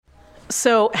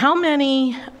So how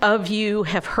many of you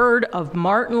have heard of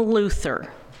Martin Luther?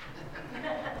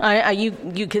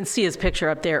 You can see his picture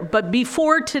up there. But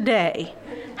before today,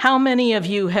 how many of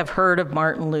you have heard of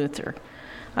Martin Luther?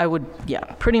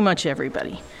 Pretty much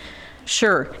everybody.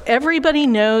 Sure, everybody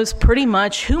knows pretty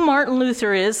much who Martin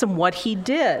Luther is and what he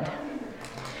did.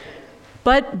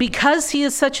 But because he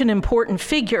is such an important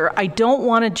figure, I don't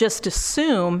want to just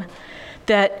assume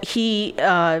that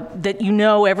that you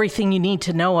know everything you need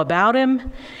to know about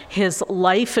him. His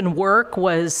life and work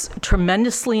was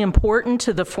tremendously important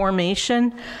to the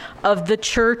formation of the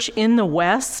church in the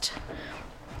West.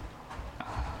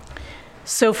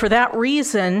 So for that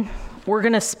reason, we're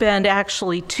going to spend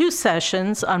actually 2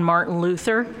 sessions on Martin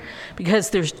Luther because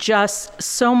there's just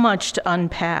so much to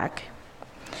unpack.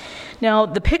 Now,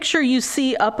 the picture you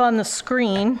see up on the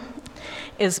screen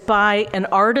is by an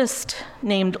artist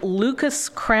named Lucas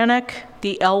Cranach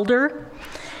the Elder,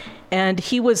 and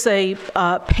he was a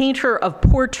painter of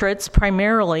portraits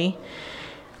primarily,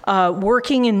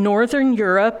 working in Northern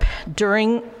Europe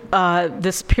during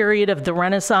this period of the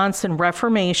Renaissance and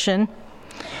Reformation.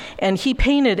 And he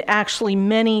painted actually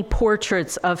many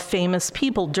portraits of famous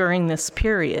people during this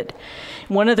period.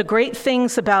 One of the great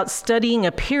things about studying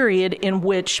a period in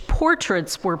which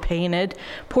portraits were painted,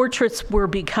 portraits were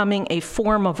becoming a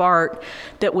form of art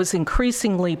that was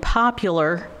increasingly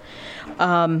popular.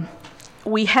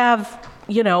 We have,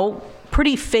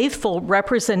 pretty faithful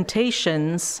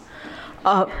representations.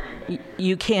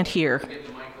 You can't hear.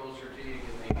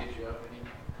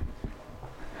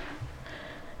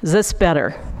 Is this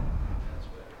better?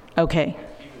 Okay.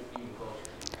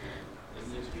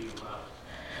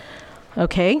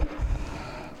 Okay.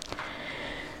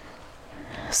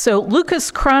 So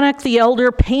Lucas Cranach the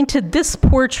Elder painted this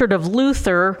portrait of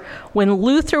Luther when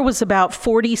Luther was about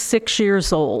 46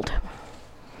 years old.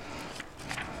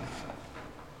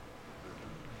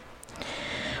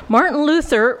 Martin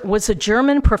Luther was a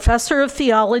German professor of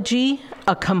theology,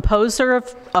 a composer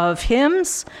of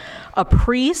hymns, a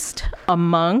priest, a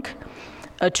monk,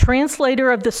 a translator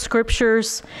of the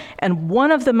scriptures, and one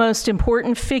of the most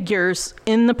important figures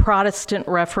in the Protestant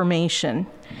Reformation.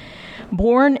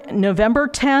 Born November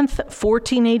 10th,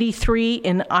 1483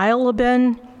 in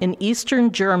Eisleben in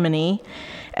eastern Germany.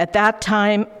 At that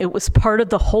time, it was part of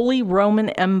the Holy Roman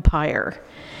Empire.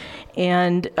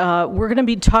 And we're going to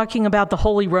be talking about the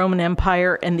Holy Roman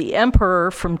Empire and the emperor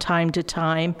from time to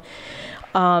time.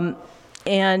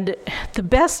 And the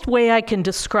best way I can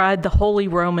describe the Holy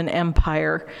Roman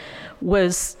Empire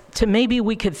was maybe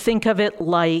we could think of it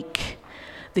like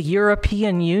the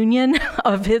European Union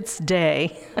of its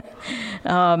day.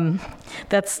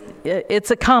 It's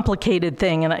a complicated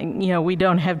thing, and we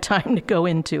don't have time to go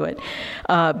into it.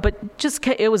 But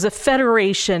it was a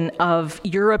federation of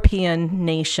European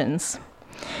nations.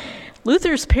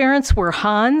 Luther's parents were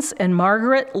Hans and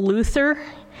Margaret Luther.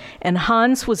 And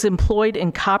Hans was employed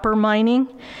in copper mining,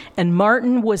 and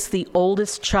Martin was the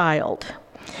oldest child.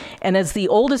 And as the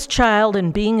oldest child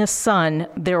and being a son,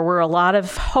 there were a lot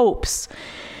of hopes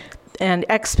and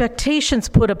expectations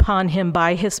put upon him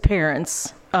by his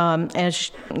parents,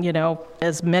 as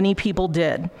many people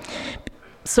did.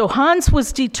 So Hans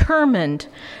was determined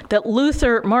that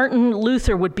Martin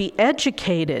Luther would be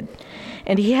educated,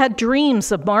 and he had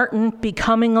dreams of Martin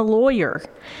becoming a lawyer.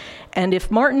 And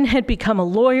if Martin had become a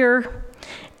lawyer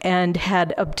and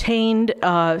had obtained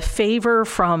favor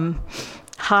from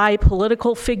high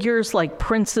political figures like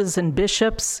princes and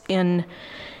bishops in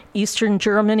Eastern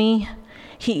Germany,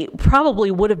 he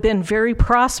probably would have been very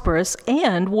prosperous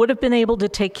and would have been able to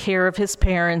take care of his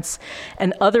parents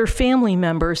and other family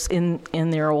members in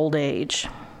their old age.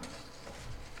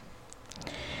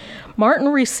 Martin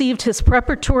received his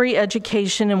preparatory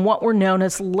education in what were known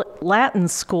as Latin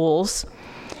schools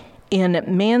in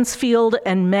Mansfield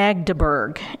and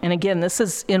Magdeburg. And again, this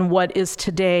is in what is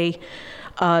today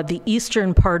the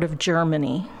eastern part of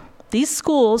Germany. These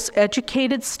schools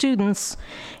educated students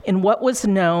in what was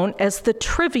known as the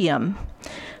trivium,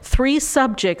 3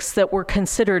 subjects that were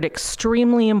considered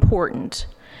extremely important: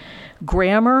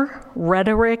 grammar,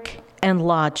 rhetoric, and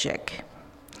logic.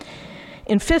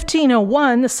 In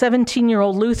 1501, the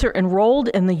 17-year-old Luther enrolled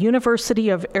in the University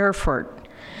of Erfurt.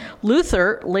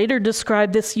 Luther later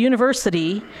described this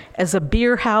university as a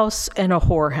beer house and a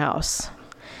whorehouse.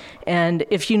 And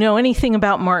if you know anything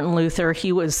about Martin Luther,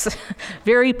 he was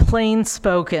very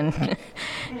plain-spoken.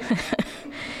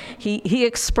 He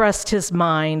expressed his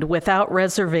mind without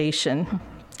reservation.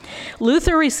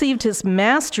 Luther received his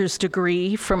master's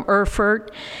degree from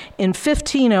Erfurt in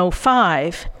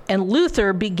 1505, and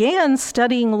Luther began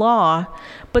studying law,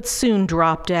 but soon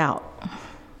dropped out.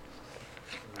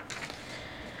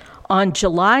 On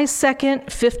July 2nd,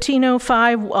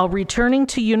 1505, while returning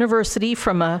to university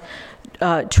from a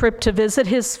trip to visit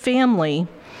his family,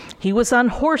 he was on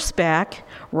horseback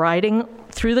riding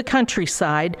through the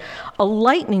countryside. A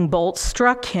lightning bolt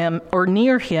struck him or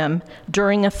near him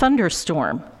during a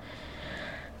thunderstorm.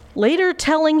 Later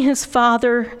telling his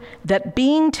father that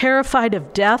being terrified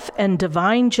of death and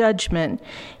divine judgment,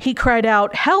 he cried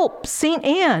out, "Help, St.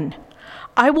 Anne,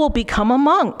 I will become a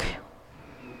monk."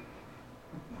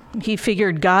 He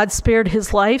figured God spared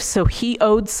his life, so he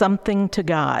owed something to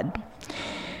God.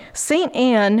 St.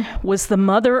 Anne was the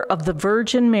mother of the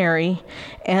Virgin Mary,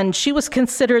 and she was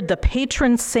considered the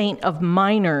patron saint of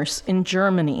miners in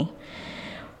Germany.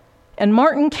 And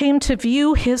Martin came to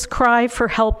view his cry for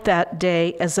help that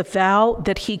day as a vow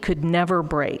that he could never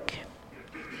break.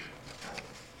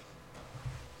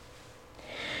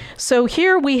 So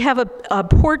here we have a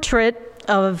portrait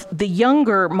of the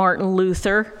younger Martin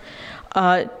Luther,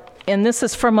 and this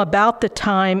is from about the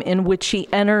time in which he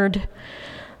entered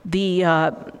the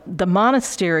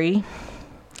monastery.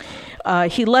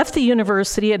 He left the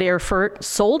university at Erfurt,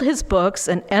 sold his books,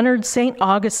 and entered St.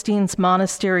 Augustine's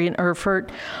monastery in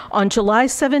Erfurt on July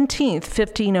 17th,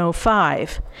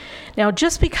 1505. Now,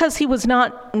 just because he was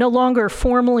no longer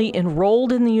formally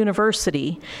enrolled in the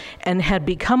university and had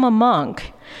become a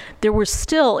monk, there was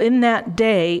still in that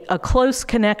day a close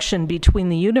connection between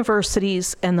the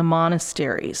universities and the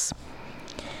monasteries.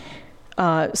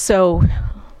 So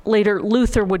later,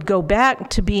 Luther would go back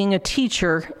to being a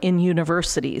teacher in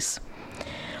universities.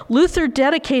 Luther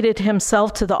dedicated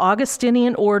himself to the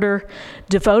Augustinian order,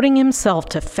 devoting himself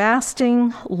to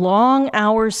fasting, long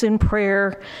hours in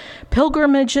prayer,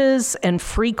 pilgrimages, and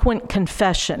frequent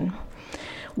confession.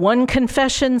 One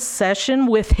confession session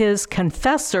with his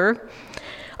confessor,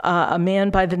 a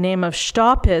man by the name of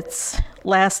Staupitz,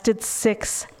 lasted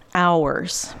 6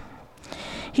 hours.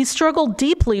 He struggled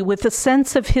deeply with the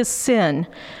sense of his sin,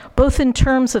 both in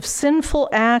terms of sinful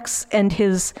acts and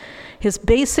his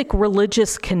basic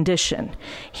religious condition.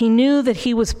 He knew that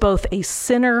he was both a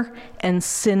sinner and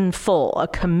sinful, a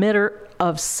committer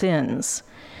of sins.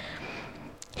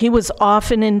 He was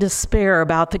often in despair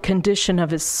about the condition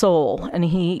of his soul, and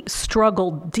he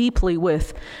struggled deeply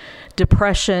with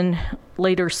depression.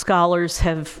 Later scholars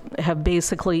have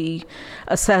basically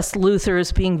assessed Luther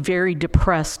as being very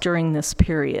depressed during this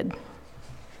period.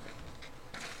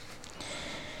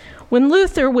 When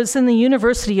Luther was in the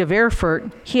University of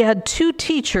Erfurt, he had 2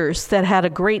 teachers that had a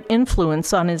great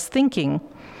influence on his thinking.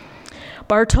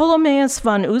 Bartholomäus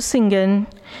von Usingen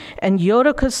and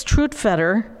Jodocus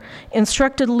Trudfeder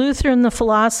instructed Luther in the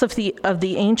philosophy of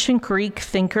the ancient Greek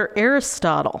thinker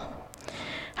Aristotle.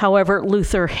 However,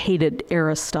 Luther hated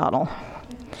Aristotle.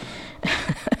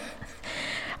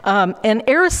 And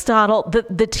Aristotle,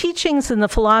 the teachings and the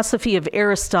philosophy of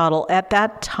Aristotle at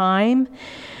that time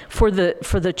for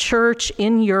the church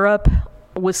in Europe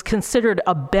was considered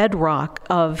a bedrock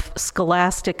of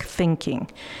scholastic thinking.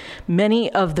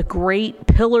 Many of the great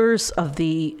pillars of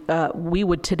the, we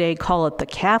would today call it the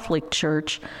Catholic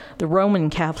Church, the Roman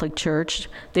Catholic Church,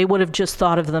 they would have just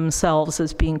thought of themselves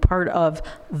as being part of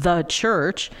the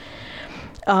church.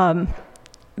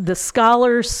 The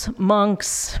scholars,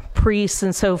 monks, priests,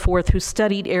 and so forth who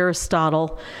studied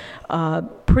Aristotle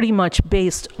pretty much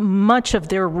based much of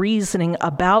their reasoning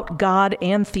about God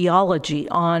and theology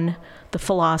on the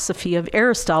philosophy of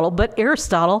Aristotle. But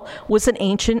Aristotle was an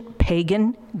ancient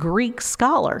pagan Greek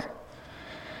scholar.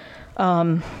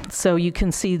 So you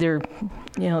can see there,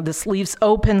 this leaves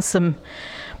open some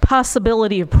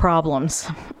possibility of problems.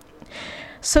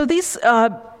 So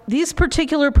these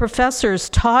particular professors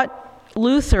taught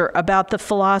Luther about the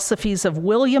philosophies of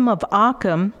William of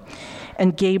Ockham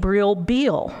and Gabriel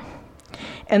Biel.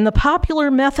 And the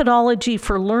popular methodology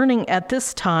for learning at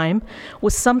this time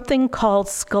was something called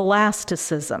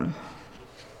scholasticism.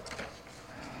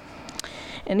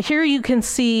 And here you can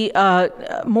see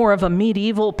more of a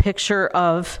medieval picture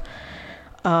of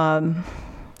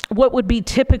what would be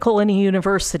typical in a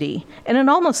university. And it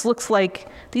almost looks like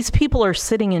these people are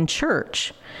sitting in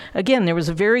church. Again, there was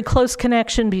a very close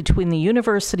connection between the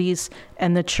universities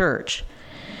and the church.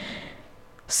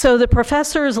 So the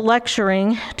professor is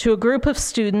lecturing to a group of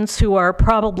students who are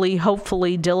probably,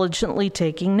 hopefully, diligently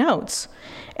taking notes.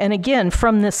 And again,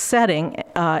 from this setting,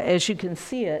 as you can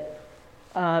see it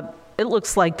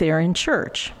looks like they're in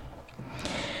church.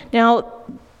 Now,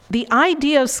 the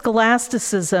idea of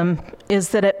scholasticism is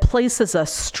that it places a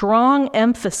strong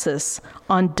emphasis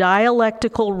on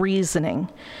dialectical reasoning.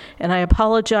 And I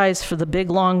apologize for the big,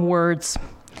 long words.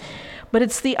 But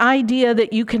it's the idea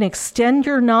that you can extend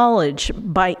your knowledge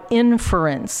by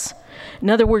inference, In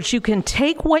other words, you can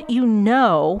take what you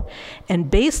know,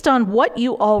 and based on what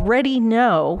you already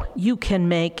know, you can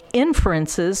make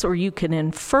inferences, or you can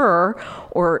infer,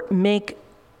 or make,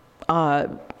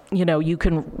 you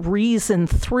can reason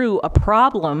through a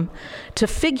problem to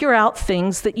figure out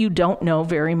things that you don't know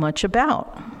very much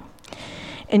about.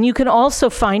 And you can also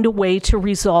find a way to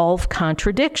resolve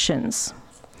contradictions.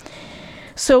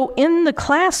 So in the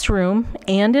classroom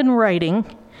and in writing,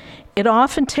 it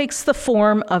often takes the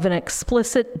form of an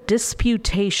explicit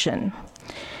disputation.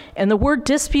 And the word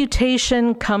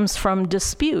disputation comes from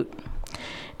dispute.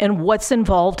 And what's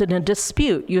involved in a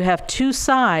dispute? You have two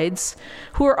sides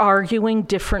who are arguing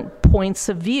different points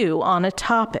of view on a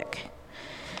topic.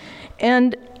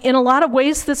 And in a lot of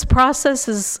ways, this process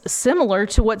is similar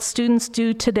to what students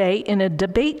do today in a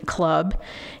debate club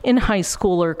in high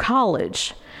school or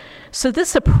college. So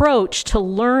this approach to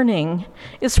learning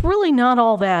is really not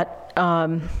all that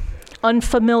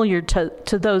unfamiliar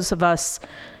to those of us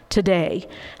today.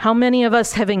 How many of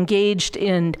us have engaged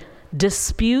in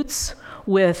disputes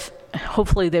with,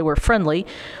 hopefully they were friendly,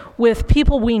 with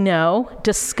people we know,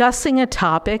 discussing a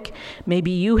topic?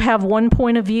 Maybe you have one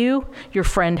point of view, your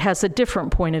friend has a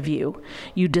different point of view.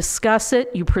 You discuss it,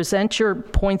 you present your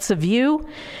points of view,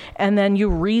 and then you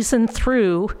reason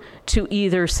through to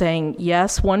either saying,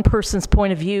 yes, one person's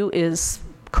point of view is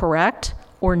correct,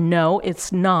 or no,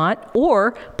 it's not,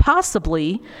 or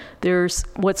possibly there's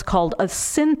what's called a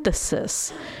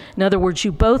synthesis. In other words,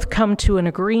 you both come to an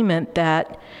agreement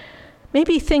that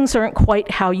maybe things aren't quite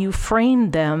how you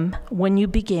framed them when you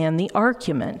began the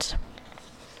argument.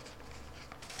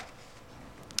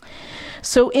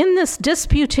 So in this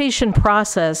disputation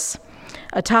process,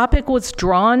 a topic was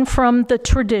drawn from the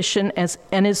tradition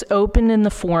and is opened in the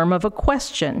form of a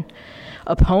question.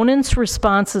 Opponents'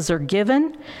 responses are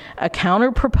given, a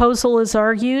counter-proposal is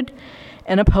argued,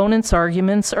 and opponents'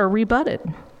 arguments are rebutted.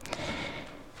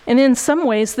 And in some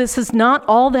ways, this is not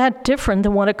all that different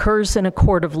than what occurs in a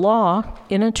court of law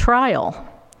in a trial.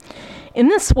 In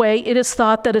this way, it is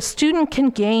thought that a student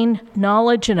can gain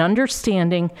knowledge and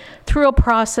understanding through a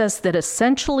process that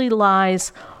essentially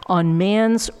lies on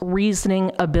man's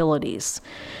reasoning abilities.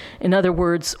 In other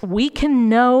words, we can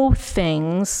know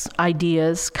things,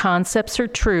 ideas, concepts are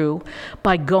true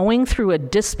by going through a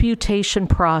disputation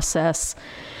process,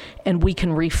 and we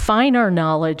can refine our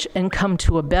knowledge and come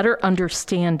to a better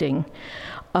understanding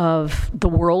of the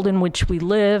world in which we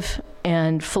live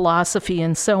and philosophy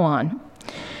and so on.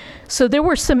 So there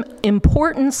were some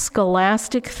important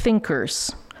scholastic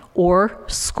thinkers, or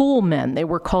schoolmen, they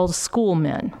were called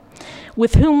schoolmen,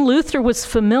 with whom Luther was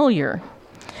familiar.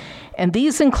 And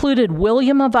these included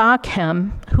William of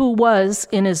Ockham, who was,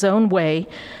 in his own way,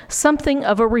 something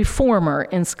of a reformer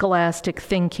in scholastic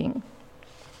thinking.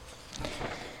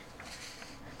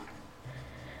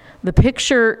 The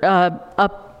picture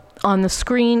up on the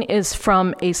screen is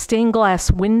from a stained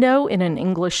glass window in an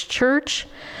English church.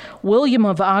 William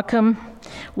of Ockham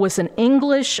was an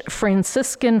English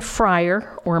Franciscan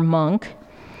friar or monk.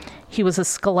 He was a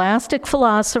scholastic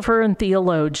philosopher and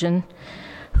theologian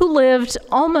who lived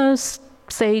almost,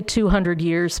 say, 200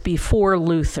 years before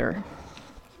Luther.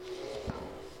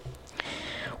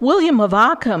 William of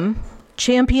Ockham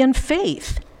championed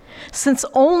faith, since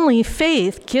only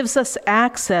faith gives us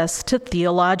access to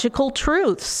theological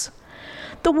truths.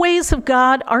 The ways of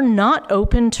God are not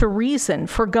open to reason,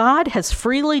 for God has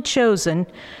freely chosen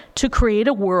to create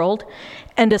a world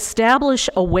and establish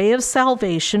a way of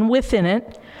salvation within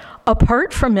it,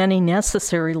 apart from any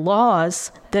necessary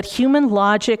laws that human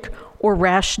logic or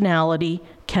rationality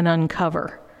can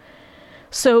uncover.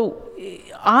 So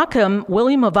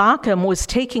William of Ockham was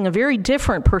taking a very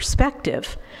different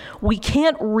perspective. We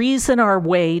can't reason our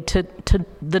way to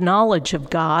the knowledge of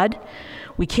God.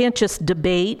 We can't just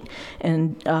debate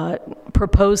and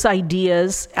propose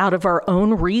ideas out of our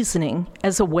own reasoning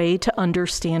as a way to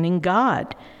understanding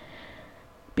God.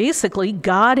 Basically,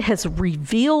 God has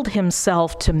revealed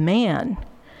himself to man.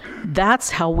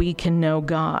 That's how we can know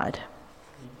God.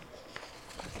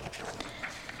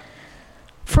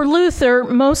 For Luther,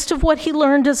 most of what he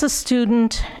learned as a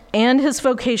student and his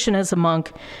vocation as a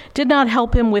monk did not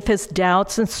help him with his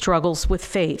doubts and struggles with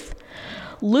faith.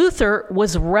 Luther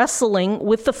was wrestling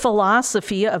with the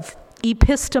philosophy of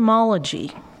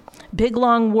epistemology. Big,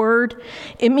 long word.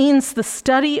 It means the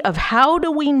study of how do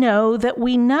we know that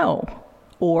we know,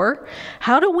 or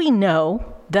how do we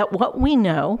know that what we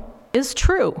know is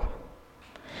true.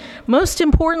 Most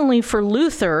importantly for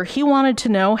Luther, he wanted to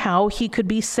know how he could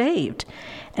be saved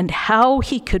and how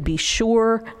he could be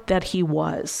sure that he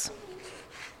was.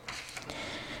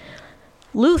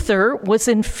 Luther was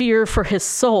in fear for his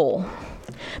soul.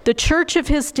 The church of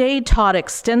his day taught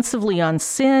extensively on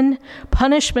sin,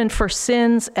 punishment for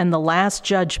sins, and the last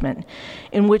judgment,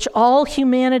 in which all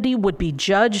humanity would be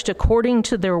judged according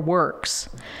to their works.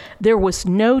 There was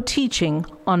no teaching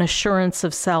on assurance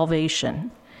of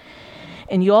salvation.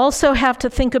 And you also have to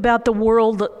think about the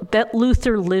world that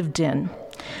Luther lived in.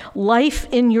 Life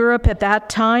in Europe at that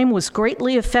time was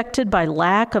greatly affected by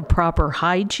lack of proper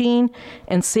hygiene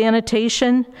and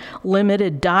sanitation,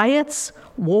 limited diets,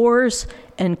 wars,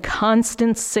 and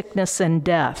constant sickness and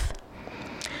death.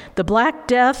 The Black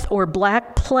Death or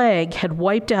Black Plague had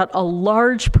wiped out a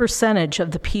large percentage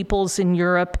of the peoples in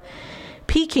Europe,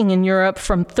 peaking in Europe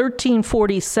from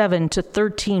 1347 to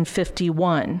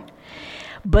 1351.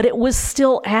 But it was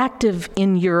still active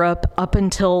in Europe up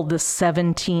until the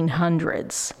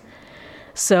 1700s.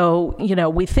 So,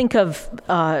 we think of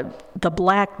the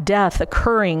Black Death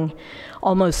occurring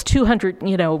almost 200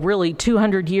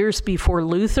 years before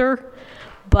Luther.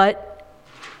 But,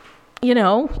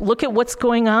 look at what's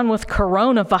going on with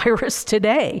coronavirus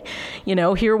today.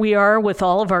 Here we are with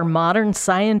all of our modern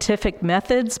scientific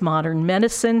methods, modern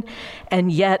medicine,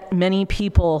 and yet many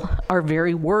people are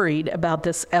very worried about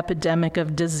this epidemic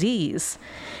of disease.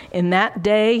 In that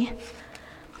day,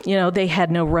 they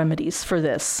had no remedies for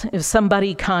this. If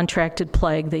somebody contracted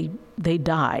plague, they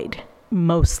died,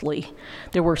 mostly.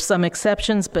 There were some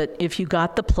exceptions, but if you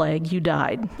got the plague, you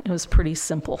died. It was pretty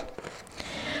simple.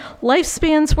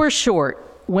 Lifespans were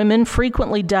short. Women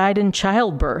frequently died in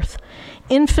childbirth.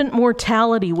 Infant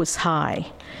mortality was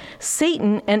high.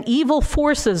 Satan and evil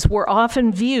forces were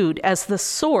often viewed as the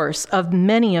source of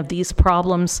many of these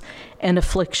problems and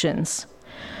afflictions.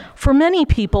 For many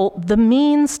people, the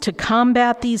means to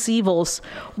combat these evils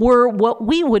were what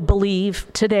we would believe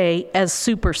today as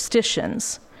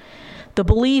superstitions. The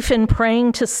belief in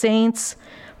praying to saints,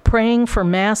 praying for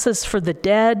masses for the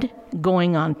dead,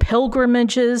 going on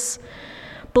pilgrimages,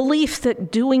 belief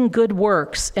that doing good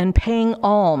works and paying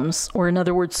alms, or in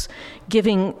other words,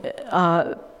 giving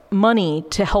money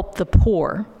to help the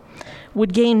poor,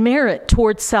 would gain merit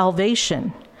towards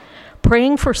salvation,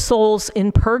 praying for souls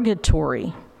in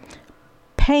purgatory,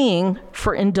 paying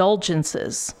for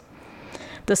indulgences,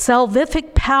 the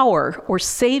salvific power or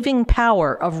saving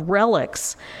power of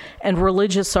relics and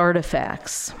religious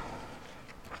artifacts.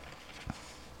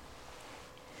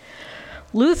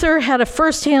 Luther had a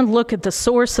first-hand look at the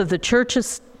source of the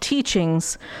church's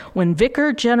teachings when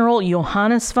Vicar General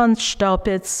Johannes von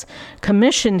Staupitz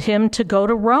commissioned him to go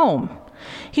to Rome.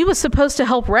 He was supposed to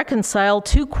help reconcile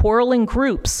two quarreling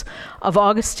groups of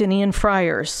Augustinian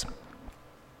friars.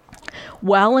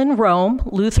 While in Rome,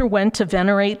 Luther went to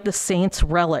venerate the saints'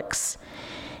 relics.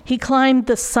 He climbed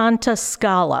the Santa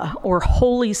Scala, or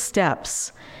Holy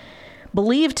Steps,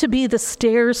 believed to be the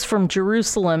stairs from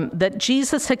Jerusalem that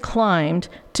Jesus had climbed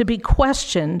to be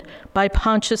questioned by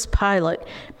Pontius Pilate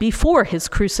before his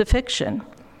crucifixion.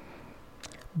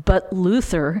 But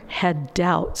Luther had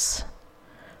doubts.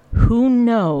 Who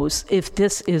knows if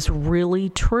this is really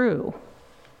true?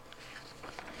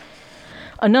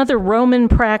 Another Roman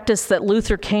practice that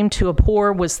Luther came to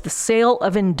abhor was the sale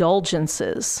of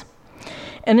indulgences.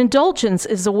 An indulgence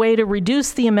is a way to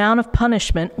reduce the amount of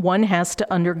punishment one has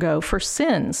to undergo for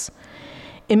sins.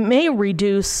 It may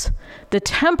reduce the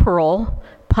temporal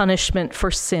punishment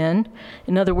for sin,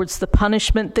 in other words, the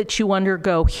punishment that you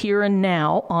undergo here and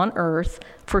now on earth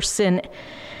for sin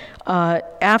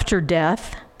after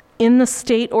death, in the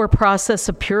state or process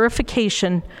of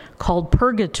purification called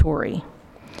purgatory.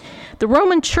 The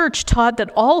Roman Church taught that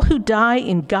all who die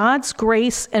in God's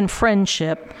grace and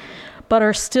friendship but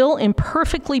are still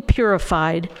imperfectly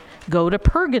purified go to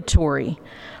purgatory,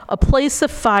 a place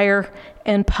of fire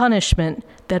and punishment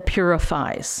that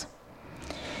purifies.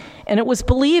 And it was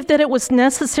believed that it was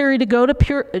necessary to go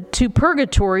to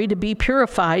purgatory to be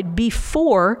purified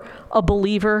before a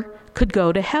believer could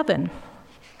go to heaven.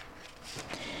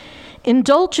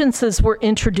 Indulgences were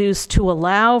introduced to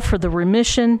allow for the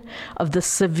remission of the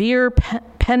severe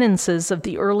penances of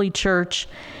the early church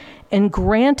and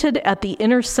granted at the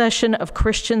intercession of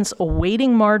Christians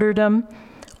awaiting martyrdom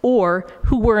or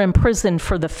who were imprisoned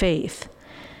for the faith.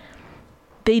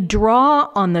 They draw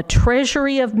on the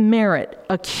treasury of merit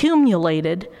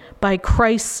accumulated by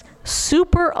Christ's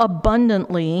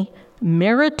superabundantly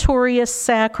meritorious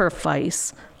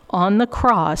sacrifice on the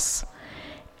cross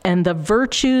and the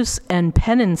virtues and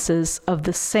penances of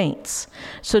the saints.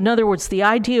 So in other words, the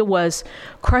idea was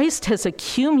Christ has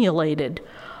accumulated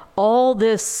all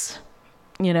this,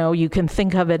 you can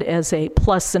think of it as a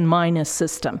plus and minus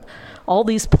system. All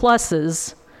these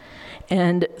pluses,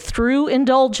 and through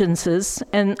indulgences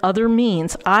and other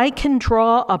means, I can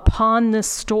draw upon this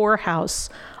storehouse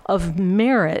of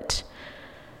merit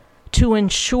to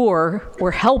ensure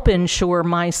or help ensure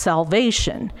my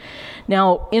salvation.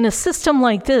 Now, in a system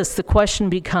like this, the question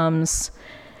becomes,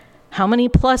 how many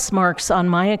plus marks on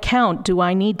my account do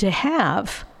I need to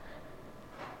have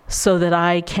so that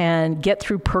I can get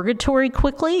through purgatory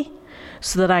quickly,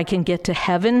 so that I can get to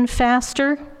heaven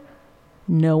faster?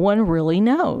 No one really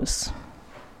knows.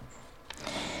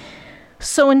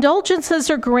 So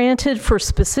indulgences are granted for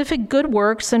specific good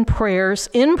works and prayers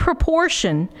in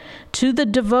proportion to the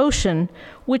devotion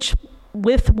with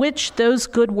which those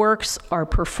good works are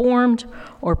performed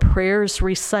or prayers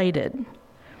recited.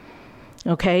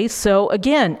 Okay, so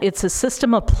again, it's a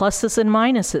system of pluses and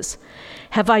minuses.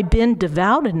 Have I been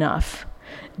devout enough?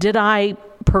 Did I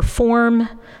perform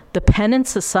the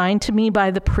penance assigned to me by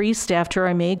the priest after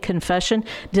I made confession?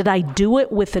 Did I do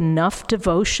it with enough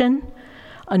devotion,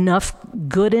 enough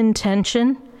good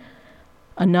intention,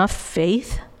 enough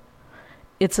faith?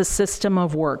 It's a system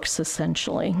of works,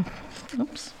 essentially.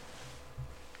 Oops.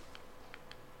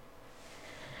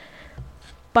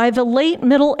 By the late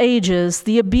Middle Ages,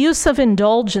 the abuse of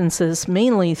indulgences,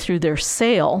 mainly through their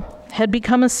sale, had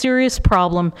become a serious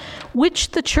problem,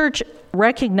 which the church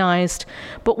recognized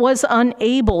but was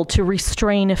unable to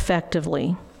restrain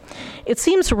effectively. It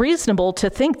seems reasonable to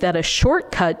think that a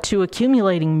shortcut to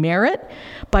accumulating merit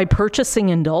by purchasing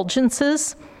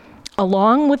indulgences,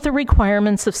 along with the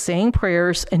requirements of saying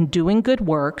prayers and doing good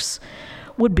works,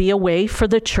 would be a way for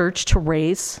the church to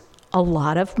raise a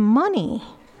lot of money.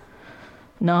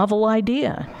 Novel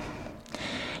idea.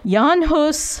 Jan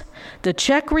Hus, the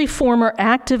Czech reformer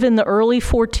active in the early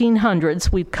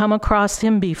 1400s, we've come across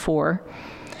him before,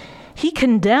 he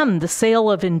condemned the sale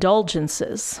of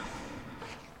indulgences.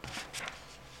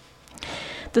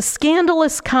 The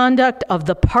scandalous conduct of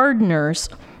the pardoners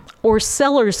or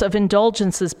sellers of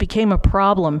indulgences became a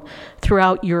problem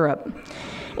throughout Europe.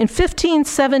 In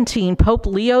 1517, Pope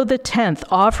Leo X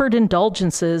offered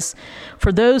indulgences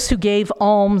for those who gave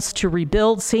alms to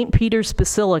rebuild St. Peter's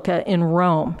Basilica in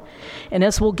Rome. And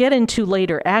as we'll get into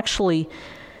later, actually,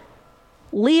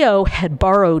 Leo had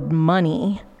borrowed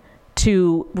money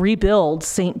to rebuild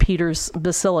St. Peter's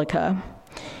Basilica,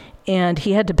 and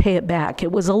he had to pay it back.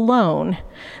 It was a loan.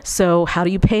 So how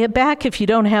do you pay it back if you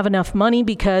don't have enough money?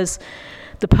 Because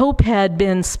the Pope had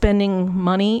been spending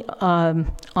money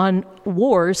on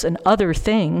wars and other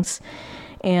things,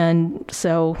 and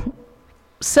so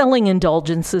selling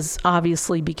indulgences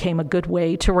obviously became a good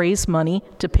way to raise money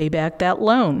to pay back that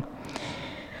loan.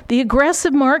 The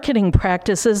aggressive marketing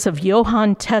practices of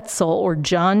Johann Tetzel, or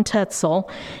John Tetzel,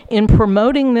 in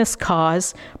promoting this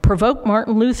cause provoked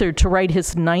Martin Luther to write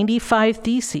his 95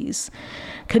 Theses,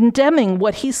 condemning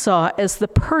what he saw as the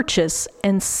purchase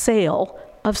and sale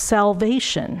of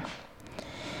salvation.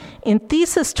 In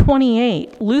Thesis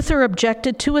 28, Luther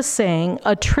objected to a saying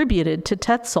attributed to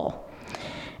Tetzel: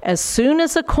 "As soon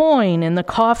as a coin in the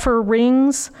coffer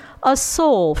rings, a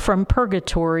soul from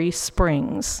purgatory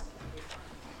springs."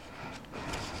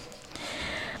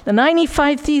 The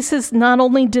 95 Theses not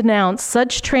only denounced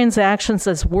such transactions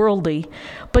as worldly,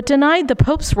 but denied the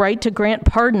Pope's right to grant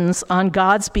pardons on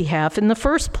God's behalf in the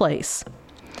first place.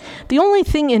 The only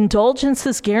thing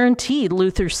indulgences guaranteed,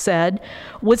 Luther said,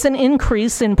 was an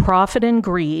increase in profit and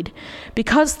greed,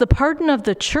 because the pardon of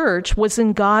the church was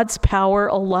in God's power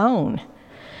alone.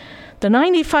 The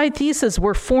 95 Theses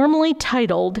were formally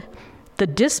titled "The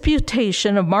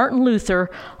Disputation of Martin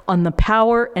Luther on the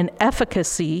Power and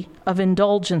Efficacy of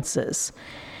Indulgences,"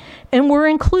 and were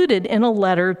included in a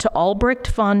letter to Albrecht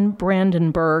von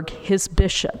Brandenburg, his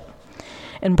bishop.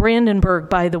 And Brandenburg,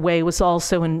 by the way, was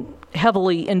also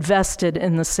heavily invested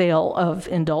in the sale of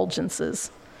indulgences.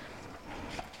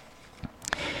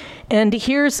 And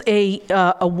here's a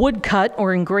woodcut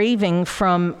or engraving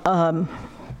from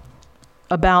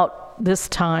about this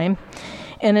time,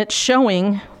 and it's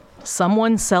showing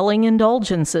someone selling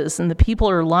indulgences, and the people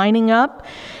are lining up,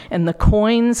 and the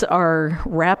coins are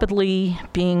rapidly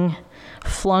being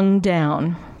flung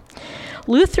down.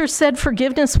 Luther said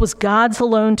forgiveness was God's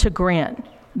alone to grant.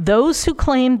 Those who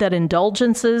claimed that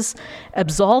indulgences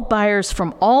absolved buyers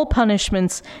from all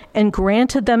punishments and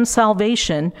granted them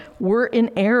salvation were in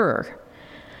error.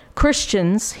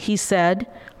 Christians, he said,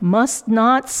 must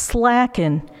not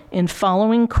slacken in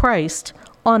following Christ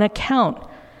on account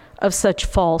of such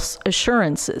false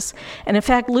assurances. And in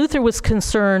fact, Luther was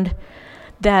concerned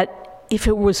that if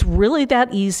it was really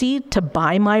that easy to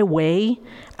buy my way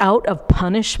out of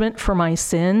punishment for my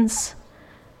sins,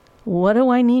 what do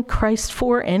I need Christ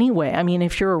for anyway? I mean,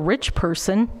 if you're a rich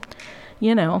person,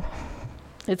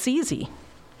 it's easy.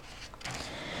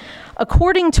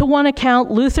 According to one account,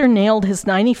 Luther nailed his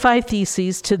 95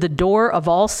 Theses to the door of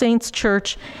All Saints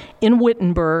Church in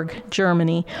Wittenberg,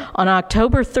 Germany, on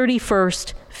October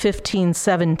 31st,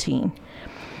 1517.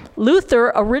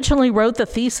 Luther originally wrote the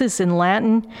theses in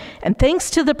Latin, and thanks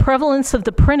to the prevalence of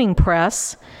the printing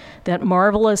press, that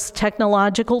marvelous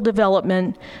technological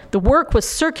development, the work was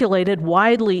circulated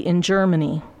widely in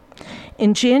Germany.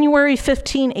 In January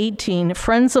 1518,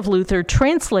 friends of Luther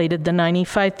translated the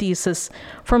 95 Theses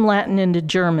from Latin into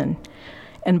German,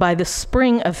 and by the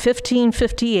spring of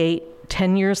 1558,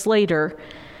 10 years later,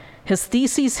 his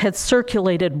theses had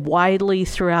circulated widely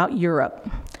throughout Europe.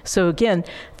 So again,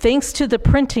 thanks to the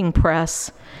printing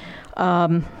press,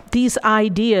 these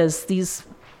ideas, these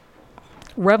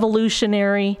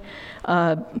revolutionary,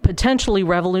 potentially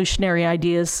revolutionary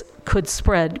ideas could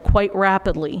spread quite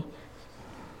rapidly.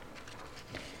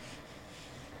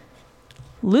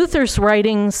 Luther's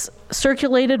writings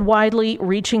circulated widely,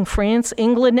 reaching France,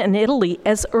 England, and Italy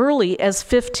as early as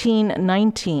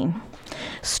 1519.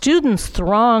 Students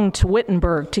thronged to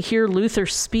Wittenberg to hear Luther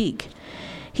speak.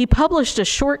 He published a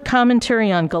short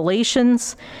commentary on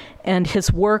Galatians and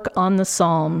his work on the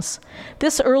Psalms.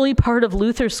 This early part of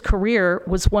Luther's career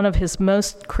was one of his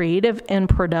most creative and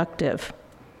productive.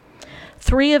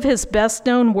 3 of his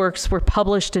best-known works were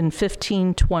published in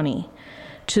 1520.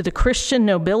 To the Christian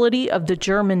Nobility of the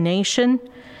German Nation,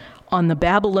 on the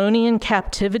Babylonian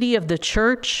Captivity of the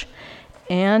Church,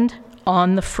 and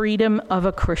on the Freedom of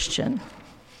a Christian.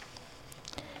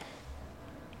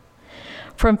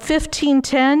 From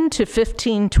 1510 to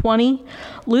 1520,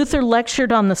 Luther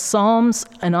lectured on the Psalms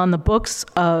and on the books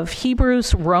of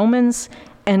Hebrews, Romans,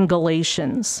 and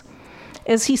Galatians.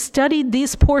 As he studied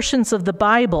these portions of the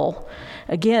Bible,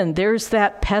 again, there's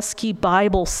that pesky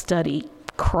Bible study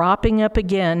cropping up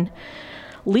again,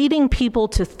 leading people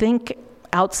to think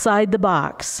outside the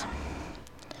box.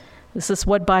 This is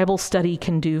what Bible study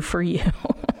can do for you.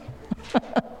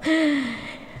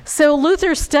 So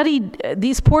Luther studied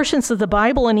these portions of the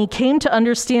Bible, and he came to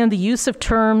understand the use of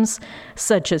terms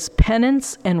such as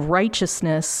penance and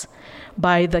righteousness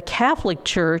by the Catholic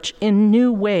Church in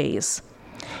new ways.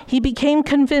 He became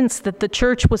convinced that the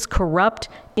church was corrupt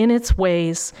in its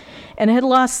ways and had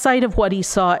lost sight of what he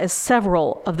saw as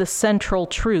several of the central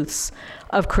truths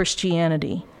of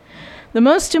Christianity. The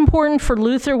most important for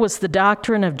Luther was the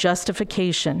doctrine of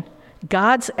justification,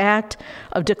 God's act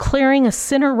of declaring a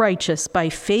sinner righteous by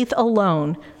faith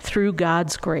alone through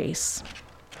God's grace.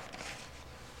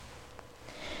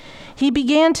 He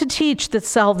began to teach that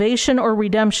salvation or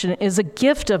redemption is a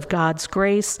gift of God's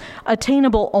grace,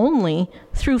 attainable only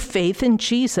through faith in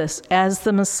Jesus as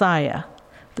the Messiah,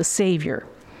 the Savior.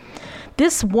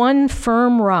 This one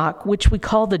firm rock, which we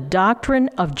call the doctrine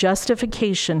of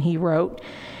justification, he wrote,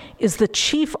 is the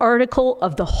chief article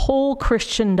of the whole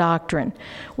Christian doctrine,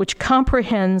 which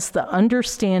comprehends the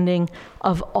understanding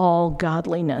of all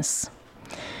godliness.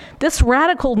 This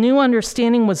radical new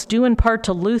understanding was due in part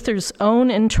to Luther's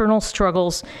own internal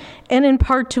struggles and in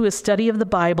part to his study of the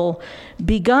Bible,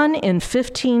 begun in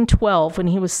 1512 when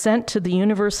he was sent to the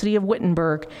University of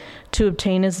Wittenberg to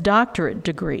obtain his doctorate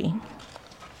degree.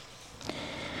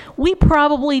 We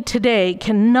probably today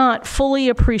cannot fully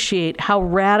appreciate how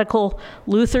radical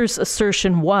Luther's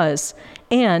assertion was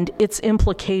and its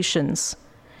implications.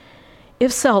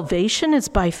 If salvation is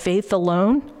by faith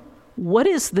alone, what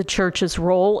is the church's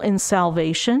role in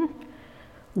salvation?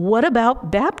 What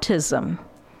about baptism?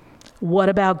 What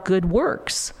about good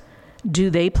works? Do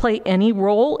they play any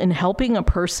role in helping a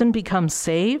person become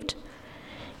saved?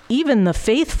 Even the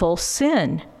faithful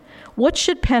sin. What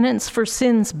should penance for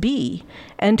sins be,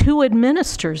 and who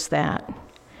administers that?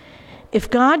 If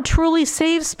God truly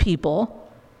saves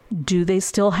people, do they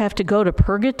still have to go to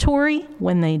purgatory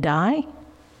when they die?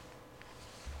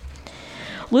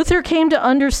 Luther came to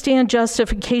understand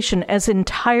justification as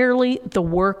entirely the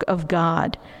work of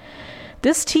God.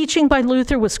 This teaching by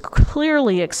Luther was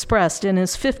clearly expressed in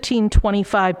his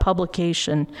 1525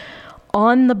 publication,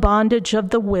 On the Bondage of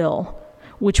the Will,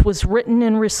 which was written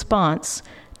in response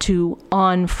to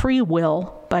On Free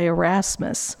Will by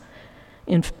Erasmus,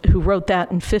 who wrote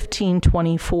that in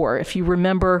 1524. If you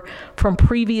remember from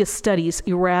previous studies,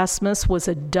 Erasmus was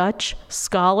a Dutch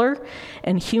scholar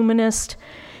and humanist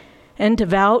and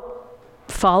devout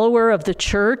follower of the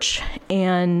church,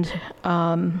 and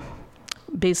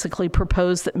basically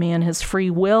proposed that man has free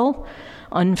will,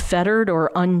 unfettered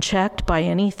or unchecked by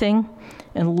anything,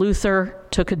 and Luther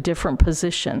took a different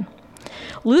position.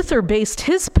 Luther based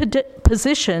his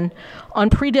position on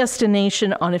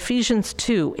predestination on Ephesians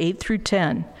 2, 8 through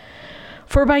 10.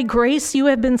 For by grace you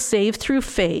have been saved through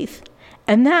faith,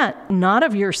 and that not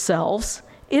of yourselves,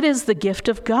 It is the gift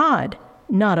of God,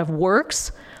 not of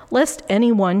works, lest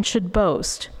anyone should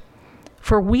boast.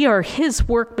 For we are his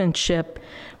workmanship,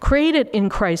 created in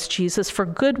Christ Jesus for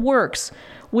good works,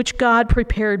 which God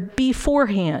prepared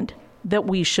beforehand that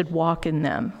we should walk in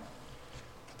them.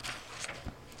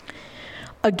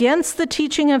 Against the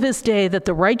teaching of his day that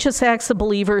the righteous acts of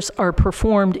believers are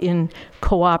performed in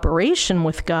cooperation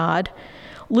with God,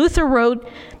 Luther wrote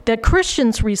that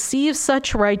Christians receive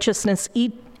such righteousness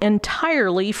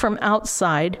entirely from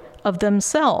outside of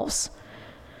themselves.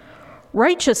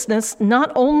 Righteousness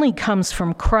not only comes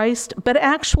from Christ, but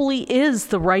actually is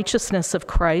the righteousness of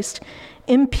Christ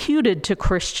imputed to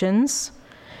Christians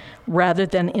rather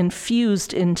than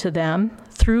infused into them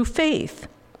through faith.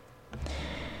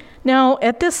 Now,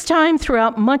 at this time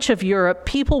throughout much of Europe,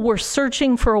 people were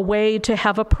searching for a way to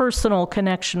have a personal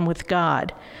connection with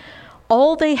God.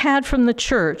 All they had from the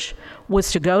church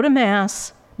was to go to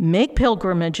Mass, make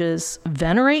pilgrimages,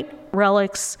 venerate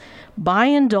relics, buy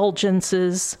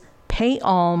indulgences, pay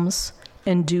alms,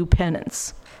 and do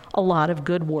penance. A lot of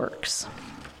good works.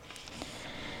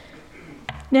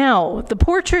 Now, the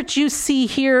portrait you see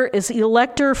here is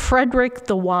Elector Frederick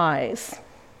the Wise,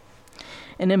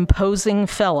 an imposing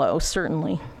fellow,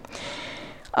 certainly.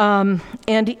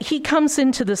 And he comes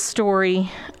into the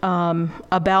story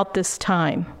about this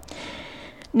time.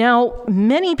 Now,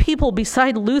 many people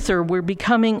beside Luther were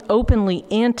becoming openly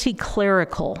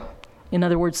anti-clerical, in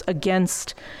other words,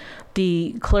 against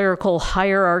the clerical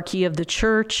hierarchy of the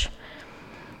church.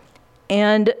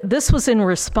 And this was in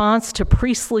response to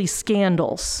priestly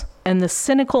scandals and the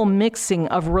cynical mixing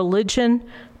of religion,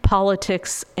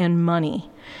 politics, and money.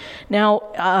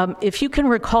 Now, if you can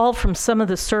recall from some of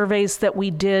the surveys that we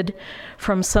did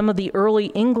from some of the early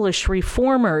English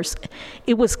reformers,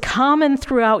 it was common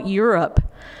throughout Europe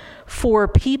for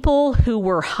people who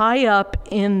were high up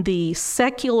in the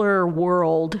secular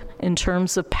world in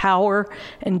terms of power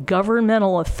and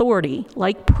governmental authority,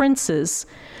 like princes,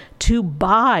 to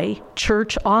buy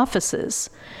church offices.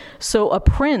 So a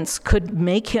prince could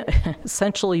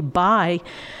essentially buy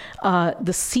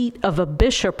the seat of a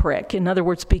bishopric, in other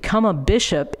words, become a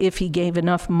bishop if he gave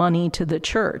enough money to the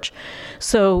church.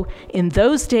 So in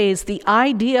those days, the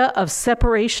idea of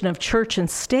separation of church and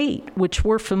state, which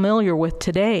we're familiar with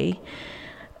today,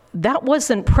 that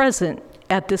wasn't present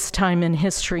at this time in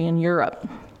history in Europe.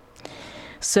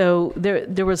 So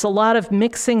there was a lot of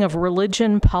mixing of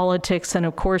religion, politics, and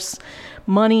of course,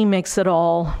 money makes it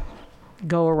all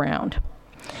go around.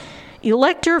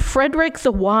 Elector Frederick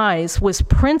the Wise was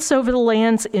prince over the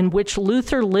lands in which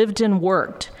Luther lived and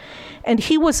worked, and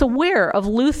he was aware of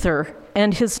Luther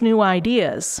and his new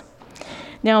ideas.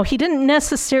 Now, he didn't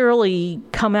necessarily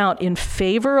come out in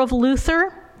favor of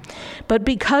Luther, but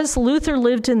because Luther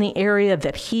lived in the area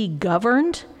that he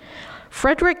governed,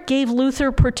 Frederick gave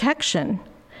Luther protection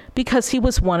because he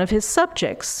was one of his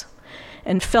subjects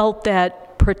and felt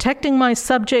that protecting my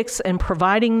subjects and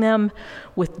providing them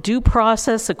with due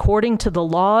process according to the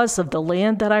laws of the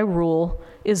land that I rule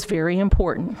is very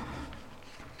important.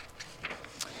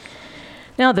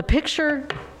 Now the picture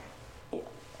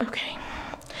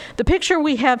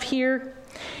we have here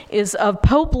is of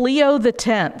Pope Leo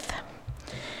X.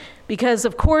 Because,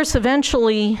 of course,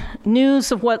 eventually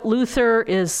news of what Luther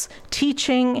is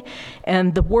teaching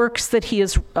and the works that he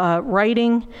is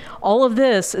writing, all of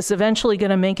this is eventually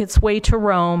going to make its way to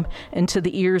Rome and to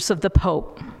the ears of the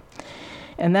Pope.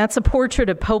 And that's a portrait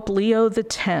of Pope Leo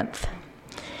X.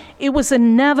 It was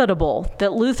inevitable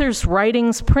that Luther's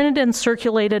writings, printed and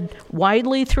circulated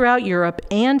widely throughout Europe,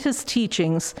 and his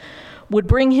teachings would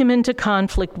bring him into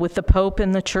conflict with the Pope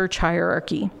and the church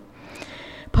hierarchy.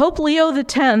 Pope Leo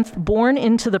X, born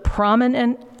into the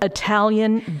prominent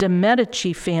Italian de'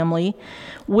 Medici family,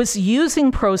 was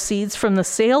using proceeds from the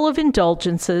sale of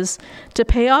indulgences to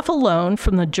pay off a loan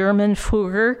from the German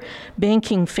Fugger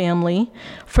banking family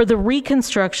for the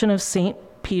reconstruction of St.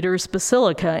 Peter's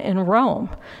Basilica in Rome.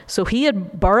 So he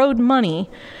had borrowed money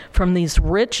from these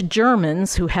rich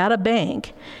Germans who had a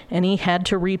bank, and he had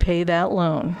to repay that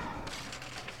loan.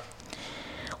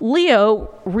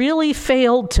 Leo really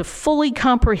failed to fully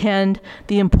comprehend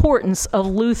the importance of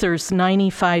Luther's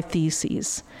 95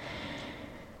 Theses.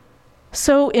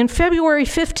 So in February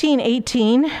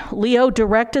 1518, Leo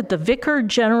directed the Vicar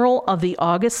General of the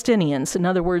Augustinians, in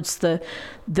other words, the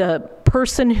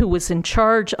person who was in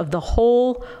charge of the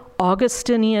whole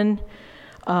Augustinian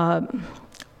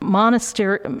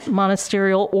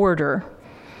monasterial order,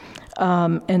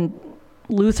 and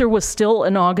Luther was still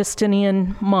an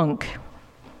Augustinian monk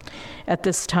at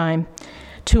this time,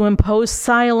 to impose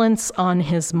silence on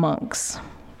his monks.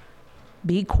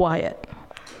 Be quiet.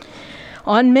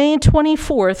 On May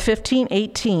 24th,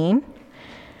 1518,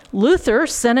 Luther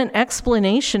sent an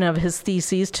explanation of his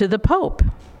theses to the Pope.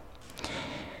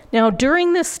 Now,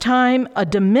 during this time, a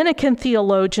Dominican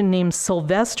theologian named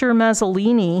Sylvester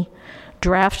Mazzolini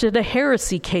drafted a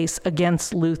heresy case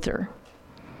against Luther.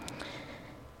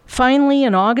 Finally,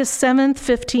 on August 7th,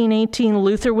 1518,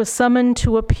 Luther was summoned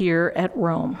to appear at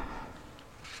Rome.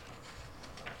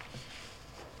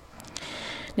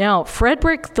 Now,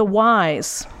 Frederick the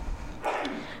Wise,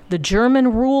 the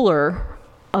German ruler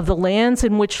of the lands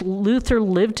in which Luther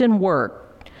lived and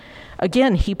worked,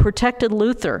 again, he protected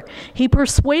Luther. He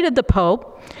persuaded the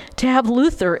Pope to have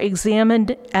Luther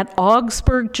examined at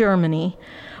Augsburg, Germany,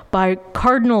 by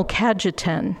Cardinal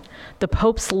Cajetan, the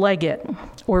Pope's legate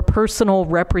or personal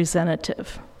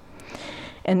representative.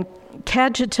 And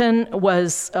Cajetan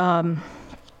was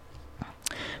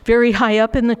very high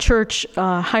up in the church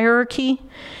hierarchy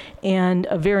and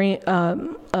a very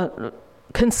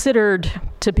considered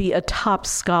to be a top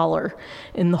scholar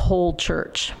in the whole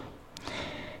church.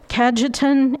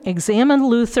 Cajetan examined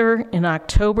Luther in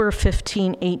October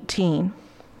 1518,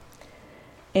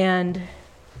 and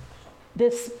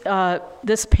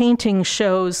this painting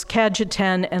shows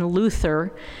Cajetan and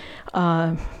Luther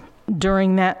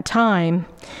during that time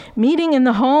meeting in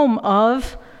the home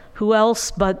of who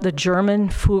else but the German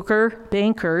Fugger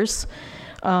bankers,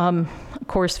 of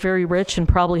course very rich and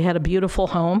probably had a beautiful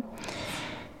home.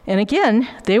 And again,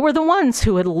 they were the ones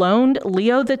who had loaned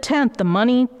Leo X the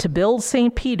money to build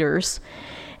St. Peter's,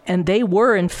 and they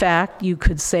were, in fact, you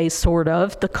could say sort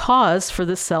of, the cause for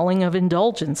the selling of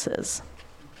indulgences.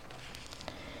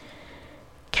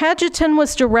 Cajetan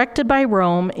was directed by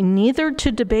Rome neither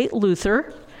to debate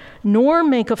Luther nor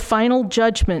make a final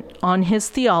judgment on his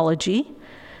theology,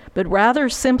 but rather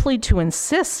simply to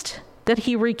insist that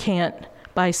he recant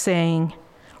by saying,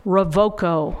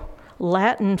 revoco,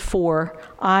 Latin for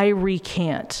I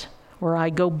recant, or I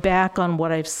go back on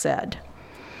what I've said.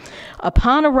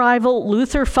 Upon arrival,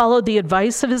 Luther followed the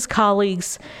advice of his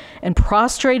colleagues and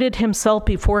prostrated himself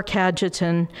before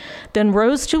Cajetan, then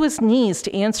rose to his knees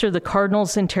to answer the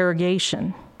cardinal's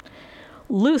interrogation.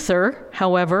 Luther,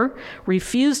 however,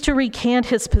 refused to recant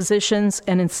his positions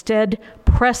and instead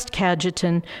pressed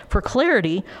Cajetan for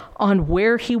clarity on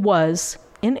where he was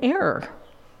in error.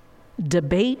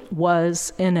 Debate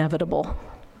was inevitable.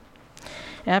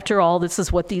 After all, this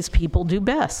is what these people do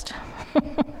best.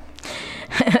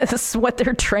 This is what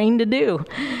they're trained to do.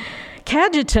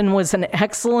 Cajetan was an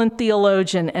excellent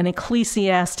theologian and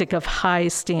ecclesiastic of high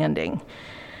standing.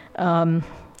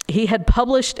 He had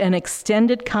published an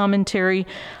extended commentary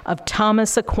of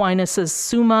Thomas Aquinas'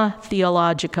 Summa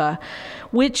Theologica,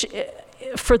 which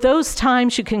for those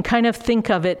times you can kind of think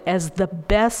of it as the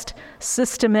best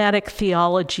systematic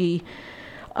theology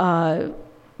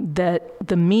that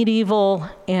the medieval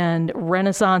and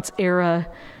Renaissance era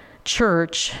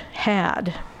church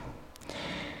had.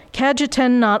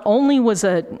 Cajetan not only was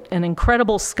an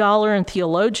incredible scholar and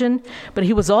theologian, but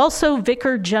he was also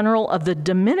vicar general of the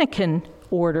Dominican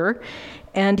order,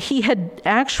 and he had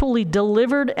actually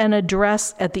delivered an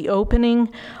address at the opening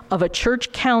of a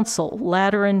church council,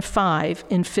 Lateran V,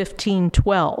 in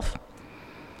 1512.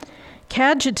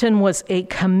 Cajetan was a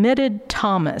committed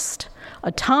Thomist.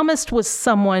 A Thomist was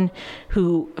someone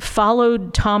who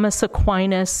followed Thomas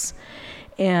Aquinas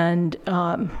and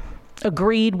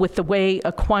agreed with the way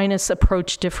Aquinas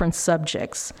approached different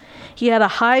subjects. He had a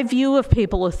high view of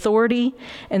papal authority,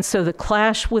 and so the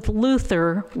clash with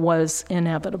Luther was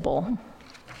inevitable.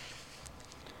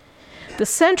 The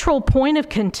central point of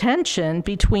contention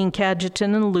between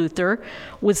Cajetan and Luther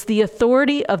was the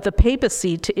authority of the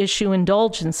papacy to issue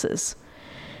indulgences.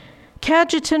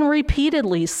 Cajetan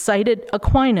repeatedly cited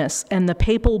Aquinas and the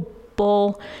papal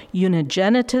bull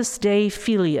Unigenitus Dei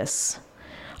Filius.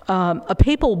 A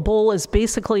papal bull is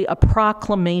basically a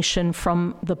proclamation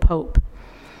from the Pope.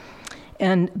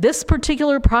 And this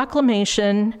particular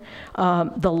proclamation,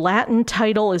 the Latin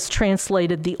title is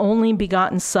translated, the only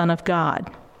begotten Son of God.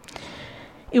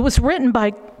 It was written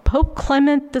by Pope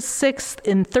Clement VI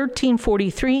in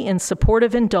 1343 in support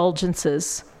of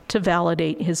indulgences to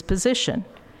validate his position.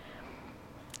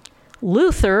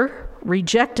 Luther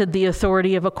rejected the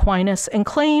authority of Aquinas and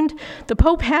claimed the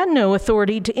Pope had no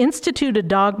authority to institute a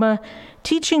dogma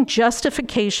teaching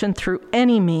justification through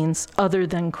any means other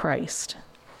than Christ.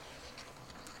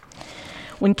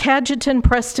 When Cajetan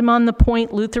pressed him on the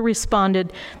point, Luther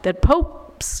responded that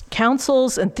popes,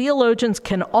 councils, and theologians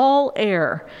can all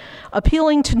err,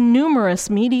 appealing to numerous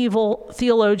medieval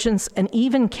theologians and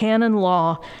even canon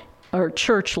law or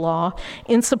church law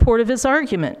in support of his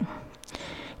argument.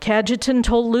 Cajetan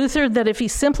told Luther that if he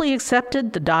simply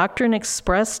accepted the doctrine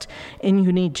expressed in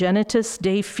Unigenitus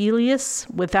Dei Filius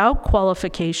without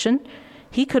qualification,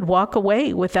 he could walk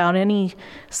away without any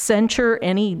censure,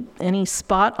 any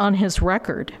spot on his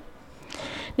record.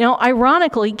 Now,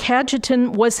 ironically,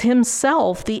 Cajetan was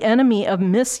himself the enemy of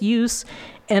misuse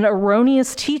and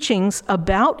erroneous teachings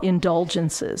about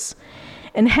indulgences,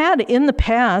 and had in the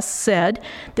past said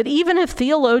that even if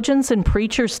theologians and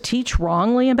preachers teach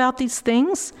wrongly about these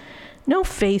things, no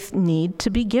faith need to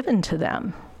be given to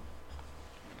them.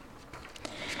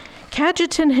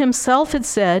 Cajetan himself had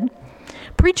said,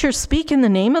 "Preachers speak in the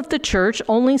name of the church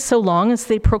only so long as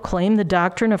they proclaim the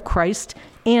doctrine of Christ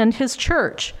and his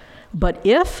church. But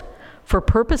if, for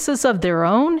purposes of their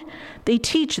own, they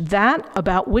teach that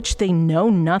about which they know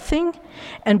nothing,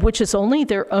 and which is only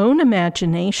their own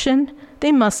imagination,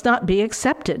 they must not be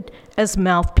accepted as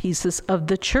mouthpieces of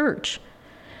the church.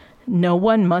 No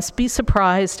one must be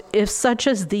surprised if such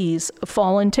as these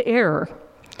fall into error."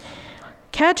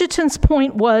 Cajetan's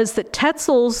point was that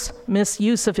Tetzel's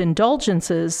misuse of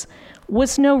indulgences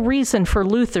was no reason for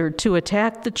Luther to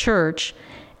attack the church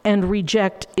and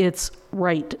reject its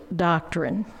right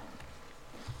doctrine.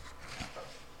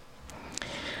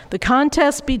 The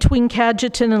contest between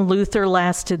Cajetan and Luther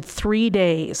lasted 3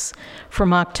 days,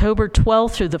 from October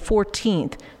 12th through the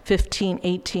 14th,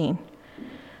 1518.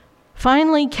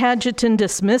 Finally, Cajetan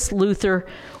dismissed Luther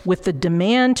with the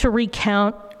demand to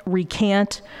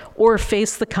recant, or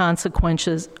face the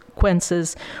consequences,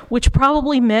 which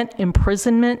probably meant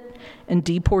imprisonment and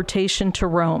deportation to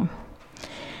Rome.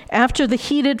 After the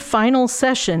heated final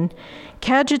session,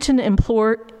 Cajetan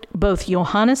implored both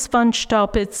Johannes von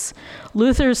Staupitz,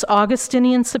 Luther's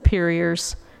Augustinian superior,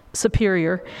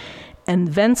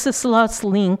 and Wenceslaus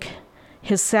Link,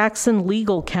 his Saxon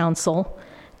legal counsel,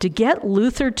 to get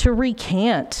Luther to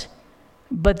recant,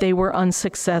 but they were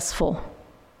unsuccessful.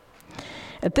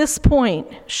 At this point,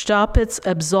 Staupitz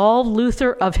absolved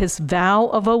Luther of his vow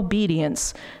of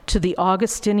obedience to the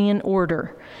Augustinian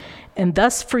order, and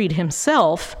thus freed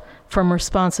himself from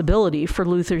responsibility for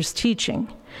Luther's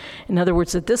teaching. In other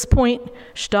words, at this point,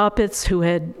 Staupitz, who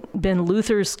had been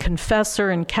Luther's confessor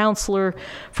and counselor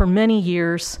for many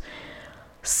years,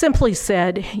 simply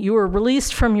said, "You are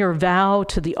released from your vow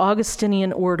to the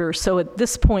Augustinian order." So at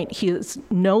this point, he is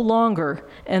no longer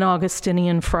an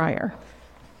Augustinian friar.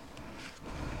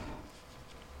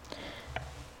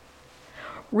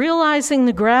 Realizing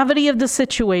the gravity of the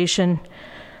situation,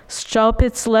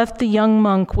 Staupitz left the young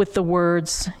monk with the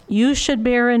words, "You should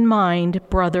bear in mind,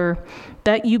 brother,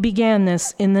 that you began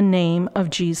this in the name of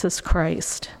Jesus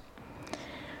Christ."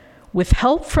 With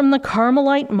help from the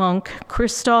Carmelite monk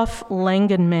Christoph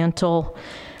Langenmantel,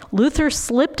 Luther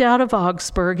slipped out of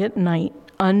Augsburg at night,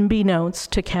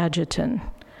 unbeknownst to Cajetan.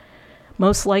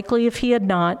 Most likely, if he had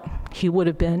not, he would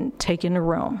have been taken to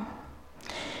Rome.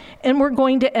 And we're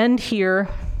going to end here.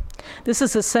 This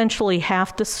is essentially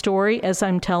half the story as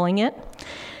I'm telling it.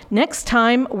 Next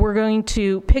time, we're going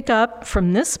to pick up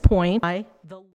from this point.